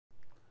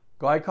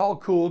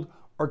Glycol-cooled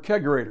or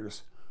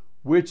Kegerators?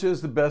 Which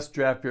is the best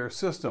draft beer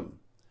system?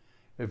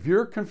 If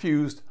you're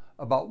confused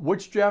about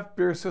which draft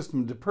beer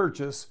system to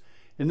purchase,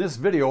 in this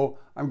video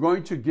I'm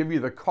going to give you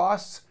the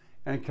costs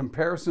and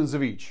comparisons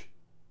of each.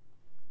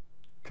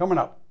 Coming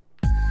up.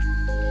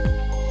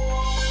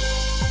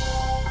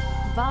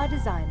 Bar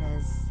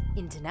Designers,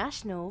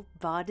 International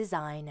Bar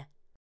Design.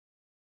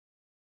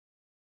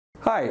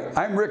 Hi,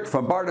 I'm Rick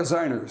from Bar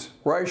Designers,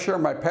 where I share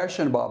my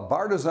passion about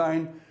bar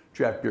design,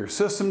 draft beer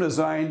system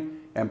design,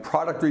 and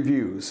product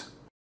reviews.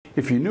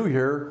 If you're new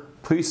here,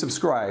 please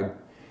subscribe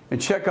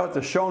and check out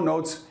the show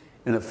notes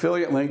and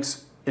affiliate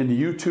links in the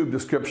YouTube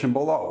description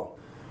below.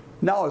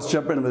 Now let's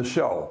jump into the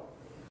show.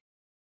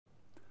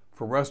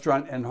 For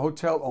restaurant and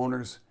hotel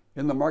owners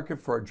in the market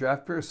for a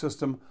draft beer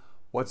system,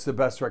 what's the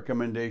best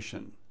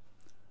recommendation?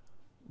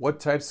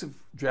 What types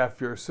of draft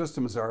beer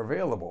systems are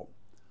available?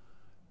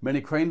 Many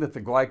claim that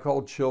the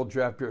Glycol-chilled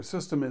draft beer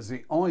system is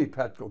the only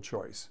practical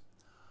choice.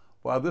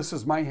 While this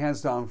is my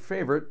hands-down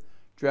favorite,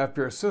 draft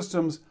beer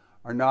systems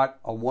are not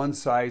a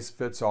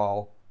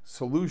one-size-fits-all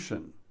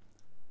solution.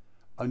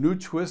 A new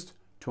twist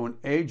to an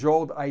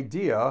age-old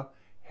idea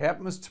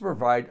happens to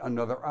provide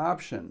another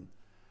option: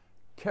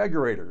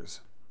 Kegerators.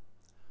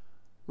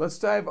 Let's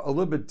dive a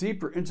little bit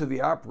deeper into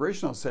the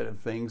operational side of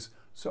things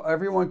so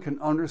everyone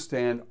can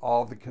understand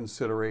all the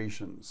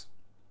considerations.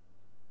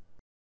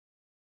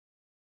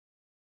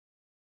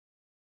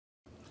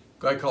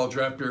 Glycol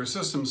draft beer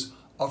systems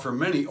offer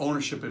many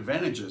ownership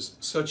advantages,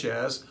 such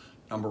as: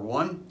 number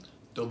 1,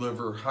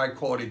 deliver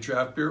high-quality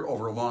draft beer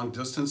over long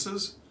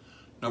distances.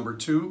 Number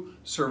 2,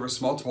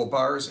 service multiple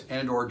bars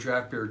and/or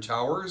draft beer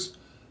towers.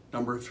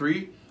 Number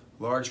 3,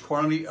 large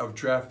quantity of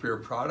draft beer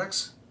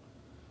products.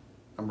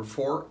 Number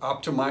 4,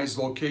 optimized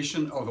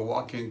location of the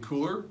walk-in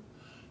cooler.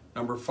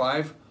 Number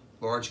 5,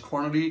 large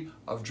quantity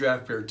of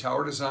draft beer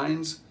tower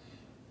designs.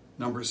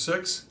 Number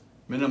 6,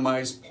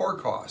 minimized pour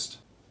cost.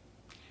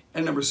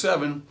 And number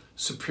 7,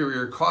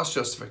 superior cost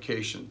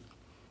justification.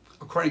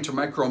 According to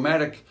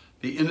Micromatic,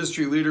 the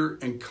industry leader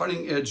in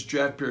cutting-edge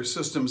draft beer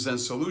systems and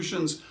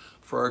solutions,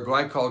 for a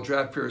Glycol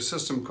draft beer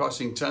system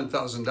costing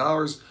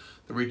 $10,000,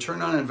 the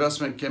return on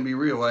investment can be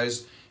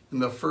realized in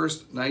the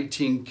first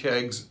 19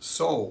 kegs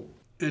sold.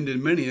 And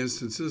in many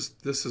instances,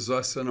 this is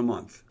less than a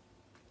month.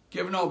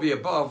 Given all the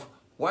above,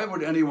 why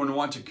would anyone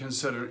want to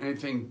consider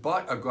anything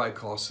but a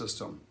Glycol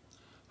system?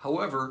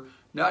 However,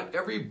 not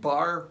every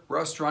bar,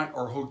 restaurant,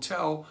 or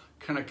hotel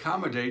can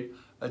accommodate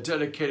a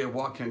dedicated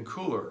walk-in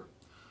cooler,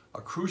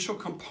 a crucial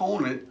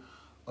component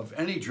of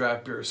any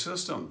draft beer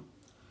system.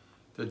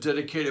 The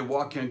dedicated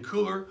walk-in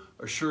cooler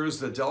assures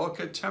the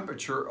delicate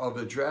temperature of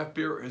the draft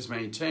beer is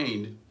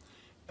maintained,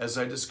 as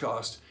I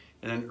discussed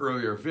in an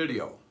earlier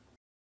video.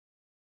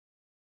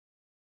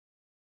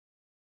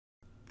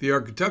 The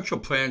architectural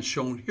plan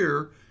shown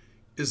here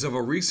is of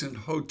a recent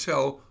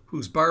hotel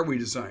whose bar we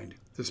designed.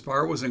 This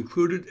bar was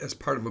included as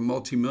part of a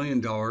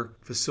multi-million-dollar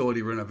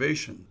facility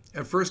renovation.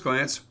 At first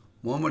glance,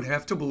 one would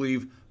have to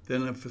believe that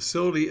in a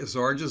facility as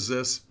large as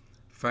this,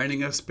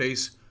 finding a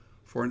space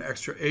for an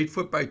extra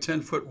 8-foot by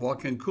 10-foot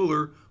walk-in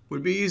cooler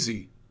would be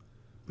easy.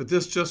 But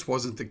this just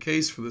wasn't the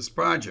case for this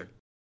project.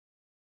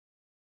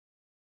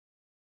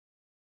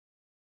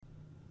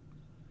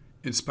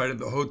 In spite of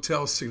the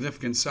hotel's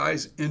significant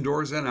size,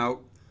 indoors and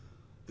out,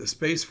 the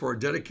space for a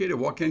dedicated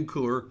walk-in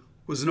cooler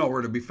was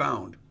nowhere to be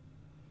found.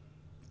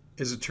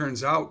 As it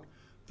turns out,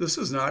 this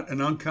is not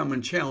an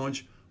uncommon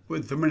challenge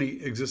with the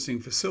many existing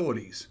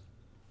facilities.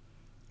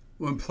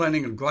 When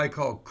planning a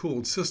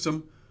Glycol-cooled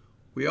system,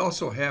 we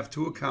also have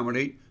to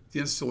accommodate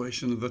the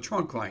installation of the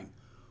trunk line,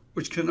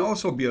 which can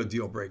also be a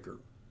deal breaker.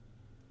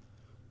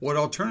 What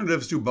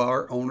alternatives do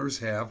bar owners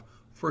have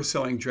for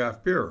selling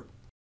draft beer?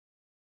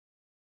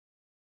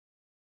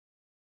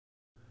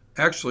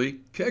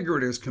 Actually,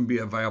 kegerators can be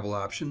a viable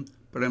option,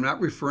 but I'm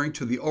not referring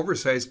to the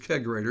oversized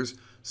kegerators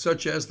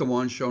such as the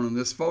one shown in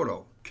this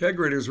photo.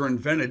 Kegerators were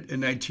invented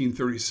in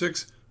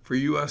 1936 for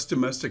U.S.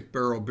 domestic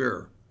barrel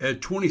beer.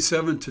 At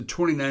 27 to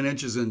 29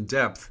 inches in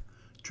depth,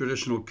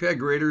 traditional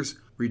kegerators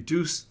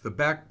reduce the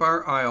back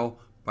bar aisle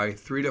by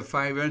 3 to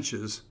 5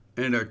 inches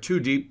and are too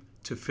deep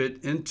to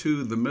fit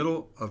into the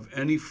middle of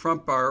any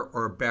front bar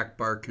or back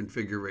bar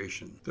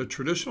configuration. The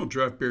traditional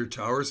draft beer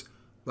towers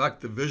lack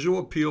the visual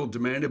appeal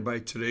demanded by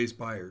today's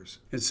buyers.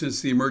 And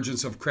since the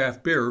emergence of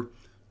craft beer,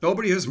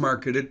 nobody has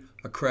marketed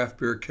a craft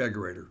beer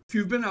kegerator. If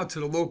you've been out to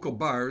the local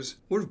bars,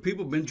 what have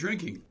people been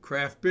drinking?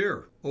 Craft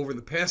beer. Over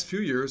the past few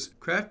years,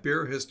 craft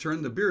beer has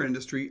turned the beer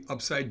industry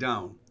upside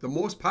down. The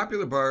most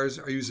popular bars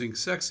are using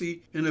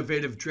sexy,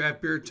 innovative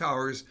draft beer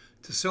towers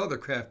to sell their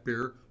craft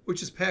beer,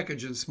 which is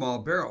packaged in small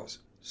barrels.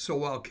 So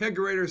while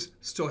kegerators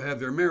still have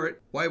their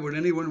merit, why would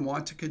anyone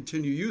want to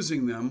continue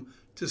using them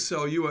to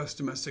sell U.S.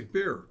 domestic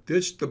beer?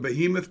 Ditch the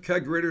behemoth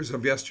kegerators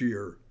of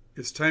yesteryear.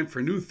 It's time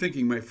for new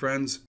thinking, my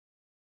friends.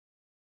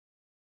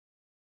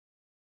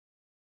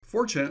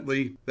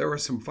 Fortunately, there are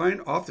some fine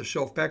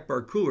off-the-shelf back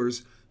bar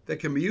coolers that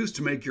can be used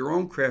to make your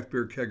own craft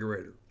beer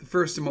kegerator. The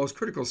first and most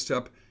critical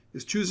step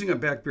is choosing a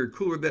back beer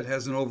cooler that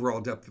has an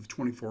overall depth of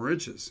 24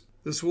 inches.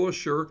 This will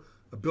assure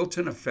a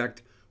built-in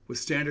effect with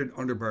standard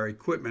underbar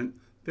equipment,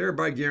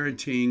 thereby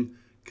guaranteeing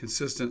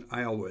consistent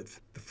aisle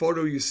width. The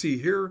photo you see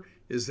here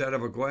is that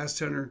of a glass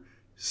tender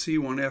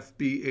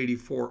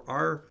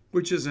C1FB84R,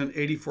 which is an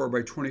 84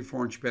 by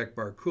 24 inch back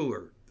bar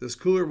cooler. This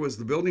cooler was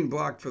the building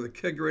block for the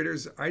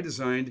Kegerators I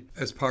designed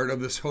as part of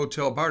this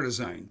hotel bar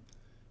design.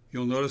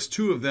 You'll notice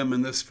two of them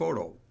in this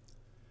photo.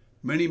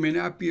 Many may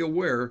not be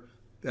aware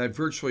that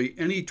virtually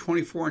any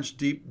 24-inch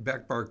deep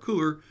back bar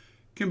cooler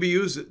can be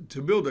used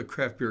to build a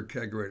craft beer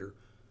kegerator.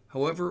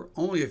 However,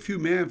 only a few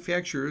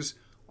manufacturers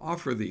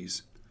offer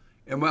these.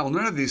 And while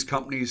none of these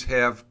companies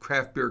have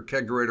craft beer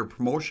kegerator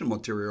promotional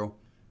material,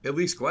 at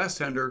least Glass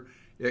Tender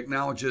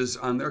acknowledges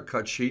on their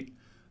cut sheet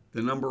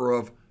the number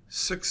of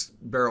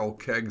 6-barrel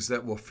kegs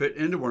that will fit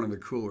into one of the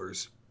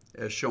coolers,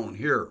 as shown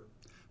here.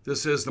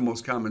 This is the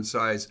most common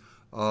size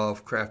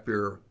of craft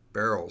beer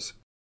barrels.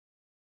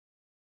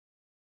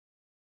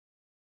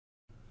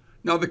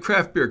 Now, the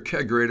craft beer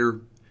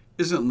kegerator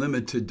isn't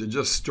limited to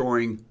just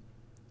storing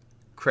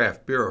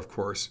craft beer, of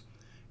course.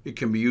 It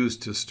can be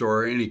used to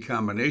store any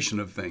combination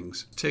of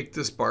things. Take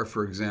this bar,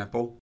 for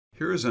example.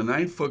 Here is a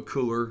 9-foot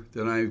cooler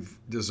that I've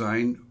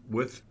designed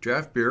with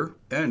draft beer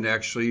and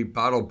actually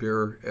bottled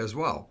beer as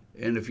well.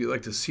 And if you'd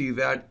like to see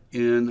that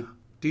in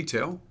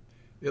detail,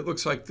 it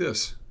looks like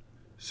this.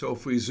 So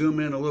if we zoom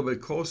in a little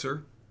bit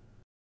closer,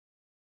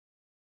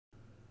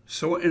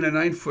 so in a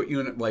 9-foot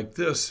unit like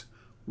this,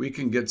 we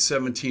can get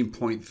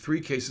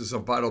 17.3 cases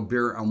of bottled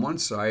beer on one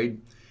side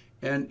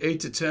and 8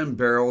 to 10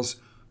 barrels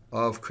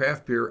of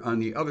craft beer on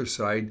the other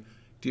side,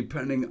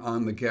 depending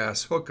on the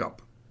gas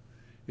hookup.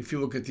 If you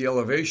look at the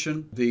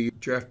elevation, the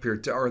draft beer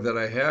tower that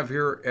I have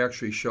here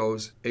actually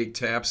shows 8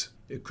 taps.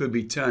 It could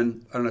be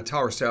 10 on a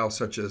tower style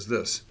such as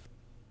this.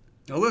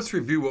 Now let's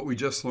review what we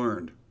just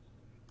learned.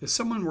 If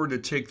someone were to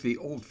take the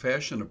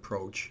old-fashioned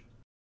approach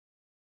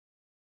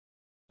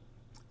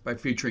by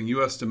featuring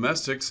U.S.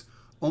 domestics,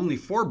 only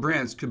 4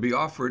 brands could be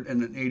offered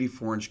in an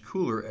 84-inch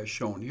cooler as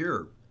shown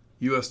here.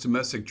 U.S.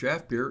 domestic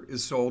draft beer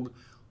is sold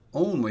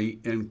only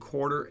in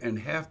quarter and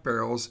half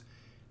barrels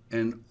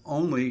and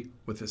only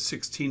with a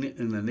 16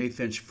 and an 1/8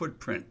 inch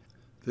footprint.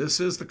 This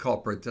is the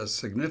culprit that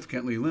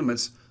significantly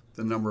limits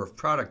the number of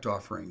product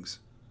offerings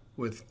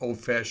with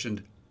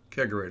old-fashioned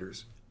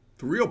kegerators.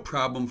 The real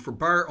problem for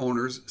bar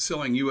owners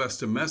selling U.S.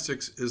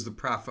 domestics is the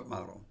profit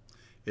model.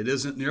 It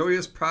isn't nearly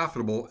as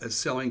profitable as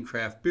selling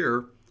craft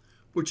beer,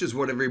 which is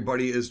what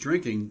everybody is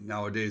drinking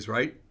nowadays,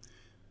 right?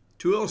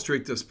 To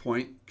illustrate this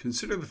point,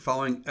 consider the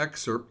following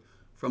excerpt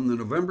from the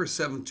November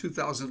 7,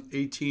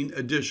 2018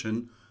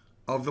 edition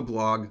of the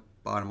blog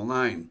Bottom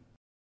Line.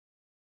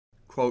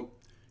 Quote,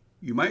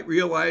 "You might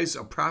realize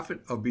a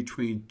profit of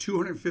between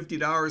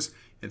 $250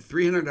 and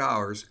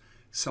 $300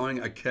 selling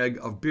a keg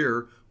of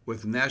beer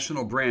with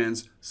national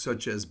brands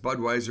such as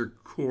Budweiser,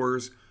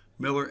 Coors,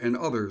 Miller, and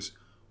others,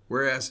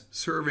 whereas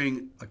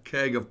serving a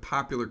keg of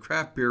popular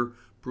craft beer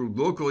brewed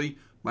locally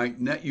might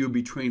net you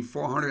between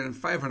 $400 and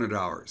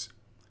 $500.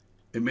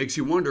 It makes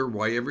you wonder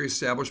why every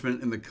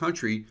establishment in the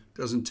country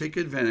doesn't take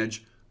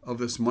advantage of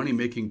this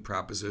money-making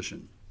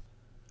proposition."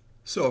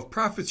 So if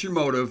profit's your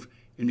motive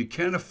and you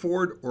can't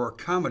afford or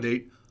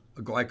accommodate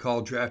a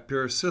Glycol draft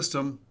beer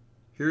system,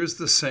 here's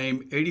the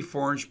same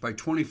 84-inch by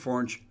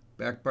 24-inch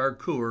back bar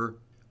cooler,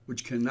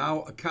 which can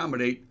now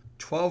accommodate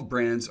 12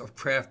 brands of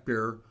craft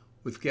beer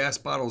with gas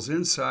bottles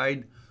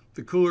inside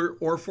the cooler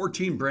or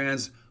 14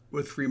 brands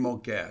with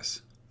remote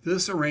gas.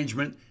 This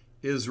arrangement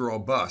is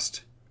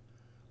robust.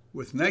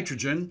 With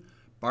nitrogen,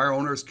 bar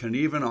owners can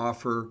even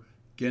offer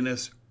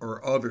Guinness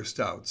or other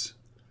stouts.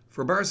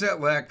 For bars that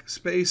lack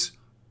space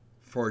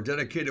for a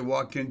dedicated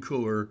walk-in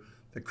cooler,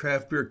 the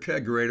craft beer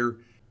kegerator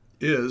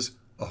is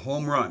a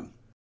home run.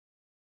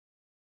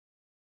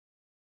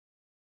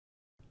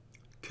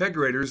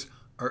 Kegerators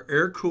are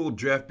air-cooled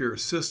draft beer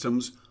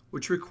systems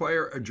which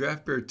require a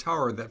draft beer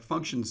tower that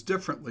functions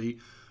differently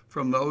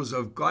from those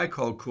of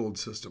glycol-cooled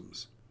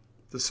systems.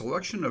 The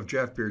selection of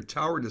draft beer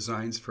tower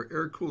designs for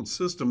air-cooled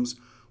systems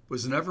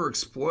was never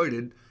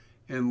exploited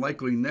and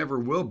likely never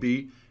will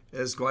be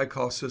as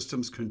glycol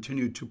systems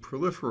continue to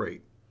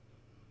proliferate.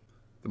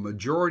 The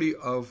majority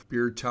of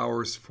beer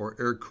towers for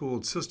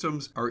air-cooled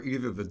systems are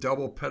either the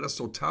double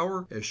pedestal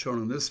tower, as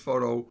shown in this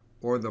photo,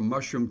 or the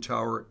mushroom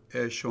tower,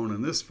 as shown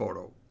in this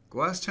photo.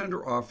 Glass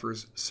Tender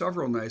offers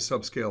several nice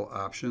upscale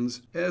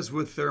options, as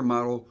with their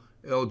model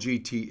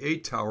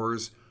LGT8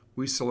 towers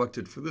we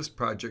selected for this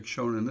project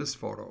shown in this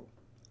photo.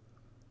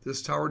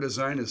 This tower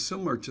design is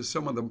similar to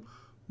some of the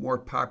more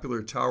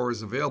popular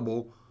towers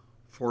available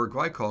for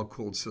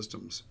glycol-cooled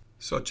systems,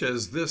 such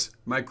as this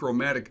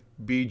Micromatic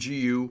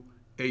BGU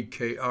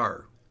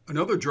 8KR.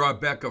 Another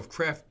drawback of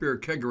craft beer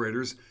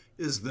kegerators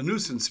is the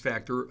nuisance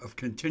factor of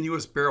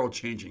continuous barrel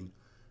changing,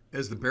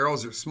 as the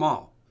barrels are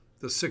small.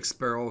 The 6th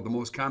barrel, the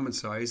most common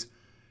size,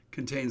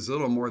 contains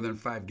little more than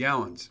 5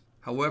 gallons.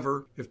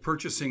 However, if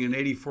purchasing an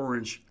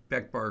 84-inch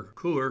back bar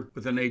cooler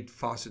with an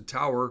 8-faucet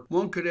tower,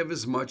 one could have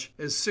as much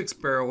as 6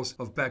 barrels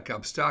of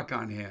backup stock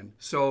on hand,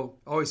 so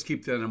always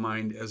keep that in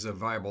mind as a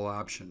viable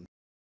option.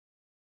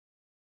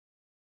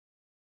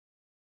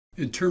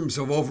 In terms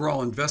of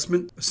overall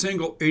investment, a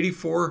single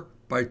 84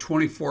 by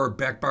 24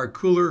 back bar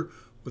cooler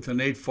with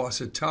an 8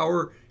 faucet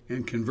tower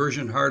and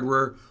conversion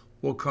hardware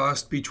will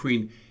cost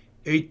between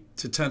 $8,000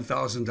 to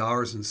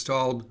 $10,000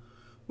 installed,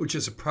 which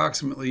is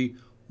approximately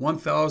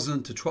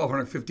 $1,000 to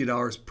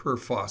 $1,250 per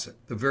faucet.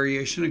 The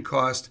variation in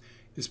cost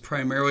is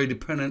primarily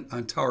dependent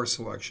on tower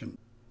selection.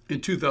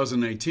 In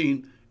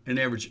 2019, an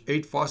average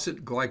 8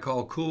 faucet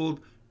glycol-cooled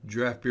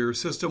draft beer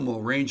system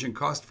will range in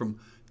cost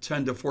from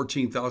 $10,000 to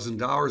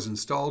 $14,000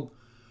 installed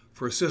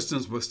for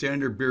systems with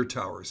standard beer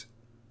towers,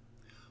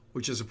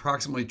 which is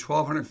approximately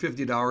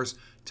 $1,250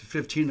 to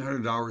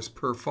 $1,500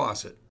 per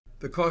faucet.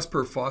 The cost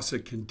per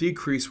faucet can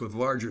decrease with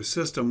larger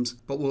systems,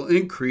 but will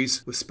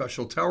increase with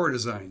special tower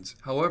designs.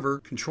 However,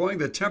 controlling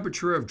the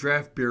temperature of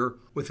draft beer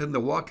within the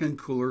walk-in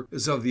cooler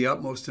is of the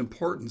utmost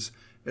importance,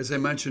 as I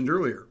mentioned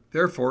earlier.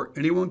 Therefore,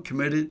 anyone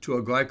committed to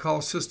a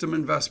glycol system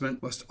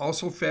investment must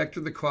also factor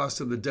the cost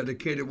of the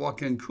dedicated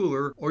walk-in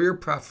cooler, or your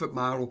profit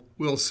model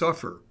will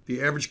suffer.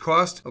 The average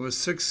cost of a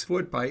 6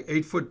 foot by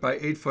 8 foot by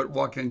 8 foot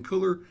walk-in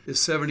cooler is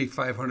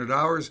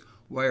 $7,500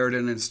 wired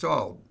and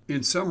installed.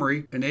 In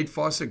summary, an 8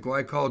 faucet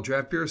glycol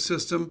draft beer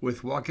system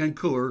with walk-in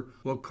cooler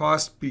will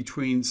cost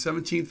between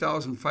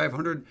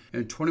 $17,500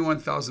 and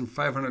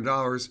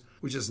 $21,500,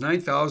 which is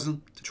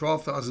 $9,000 to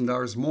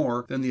 $12,000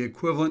 more than the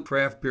equivalent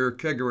craft beer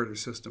kegerator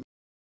system.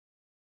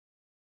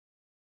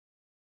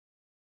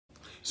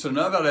 So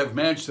now that I've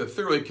managed to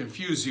thoroughly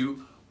confuse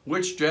you,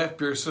 which draft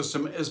beer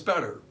system is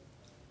better?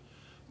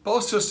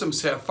 Both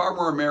systems have far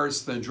more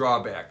merits than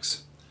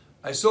drawbacks.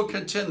 I still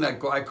contend that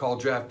glycol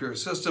draft beer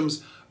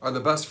systems are the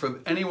best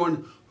for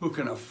anyone who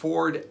can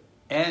afford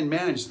and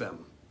manage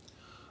them.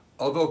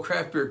 Although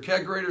craft beer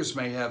kegerators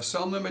may have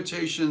some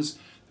limitations,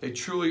 they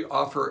truly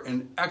offer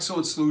an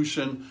excellent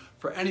solution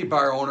for any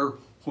bar owner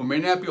who may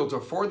not be able to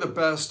afford the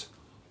best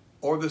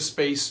or the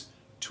space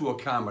to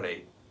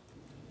accommodate.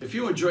 If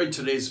you enjoyed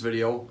today's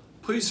video,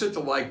 please hit the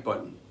like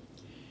button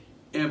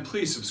and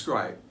please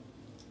subscribe.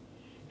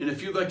 And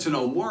if you'd like to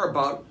know more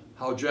about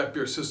how draft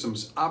beer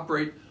systems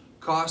operate,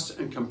 cost,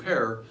 and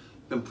compare,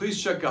 then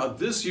please check out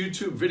this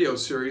YouTube video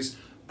series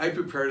I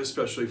prepared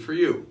especially for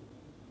you.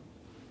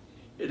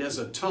 It has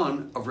a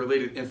ton of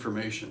related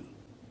information.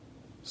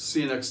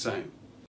 See you next time.